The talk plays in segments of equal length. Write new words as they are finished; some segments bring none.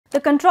The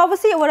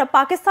controversy over a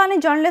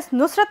Pakistani journalist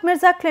Nusrat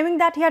Mirza claiming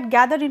that he had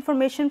gathered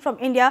information from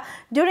India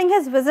during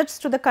his visits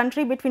to the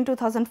country between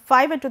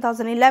 2005 and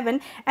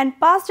 2011 and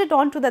passed it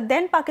on to the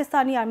then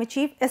Pakistani army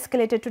chief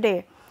escalated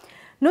today.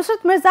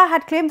 Nusrat Mirza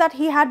had claimed that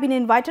he had been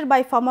invited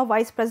by former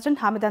Vice-President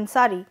Hamid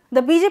Ansari.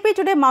 The BJP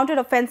today mounted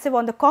offensive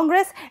on the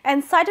Congress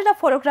and cited a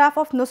photograph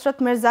of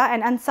Nusrat Mirza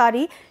and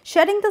Ansari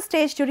sharing the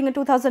stage during a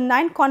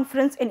 2009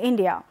 conference in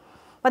India.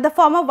 But the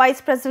former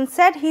Vice President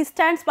said he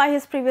stands by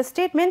his previous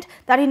statement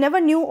that he never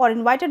knew or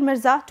invited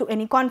Mirza to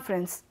any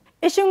conference.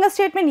 Issuing a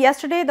statement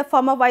yesterday, the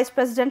former Vice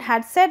President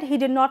had said he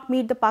did not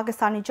meet the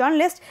Pakistani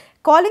journalist,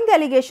 calling the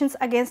allegations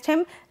against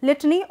him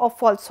litany of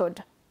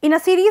falsehood. In a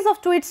series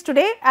of tweets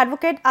today,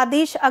 Advocate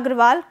Adish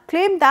Agrawal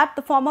claimed that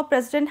the former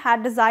president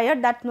had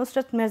desired that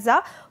Nusrat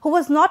Mirza, who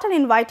was not an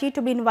invitee,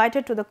 to be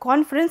invited to the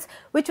conference,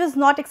 which was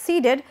not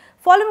exceeded,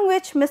 following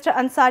which Mr.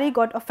 Ansari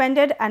got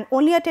offended and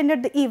only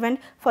attended the event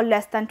for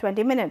less than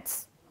 20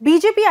 minutes.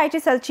 BJP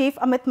IT cell chief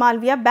Amit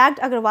Malviya backed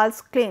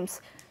Agrawal's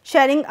claims.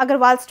 Sharing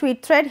Agrawal's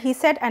tweet thread, he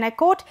said, and I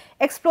quote,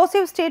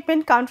 "Explosive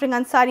statement countering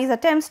Ansari's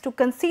attempts to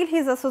conceal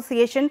his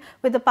association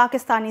with the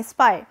Pakistani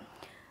spy."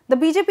 The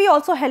BJP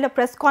also held a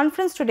press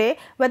conference today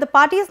where the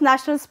party's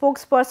national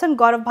spokesperson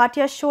Gaurav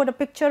Bhatia showed a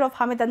picture of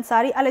Hamid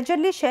Ansari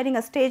allegedly sharing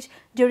a stage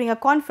during a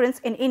conference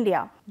in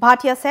India.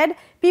 Bhatia said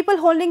people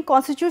holding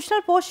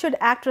constitutional posts should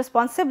act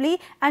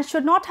responsibly and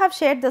should not have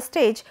shared the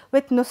stage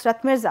with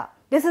Nusrat Mirza.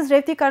 This is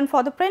Rewati Karan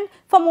for The Print.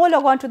 For more,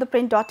 log on to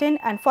theprint.in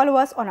and follow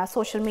us on our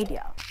social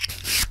media.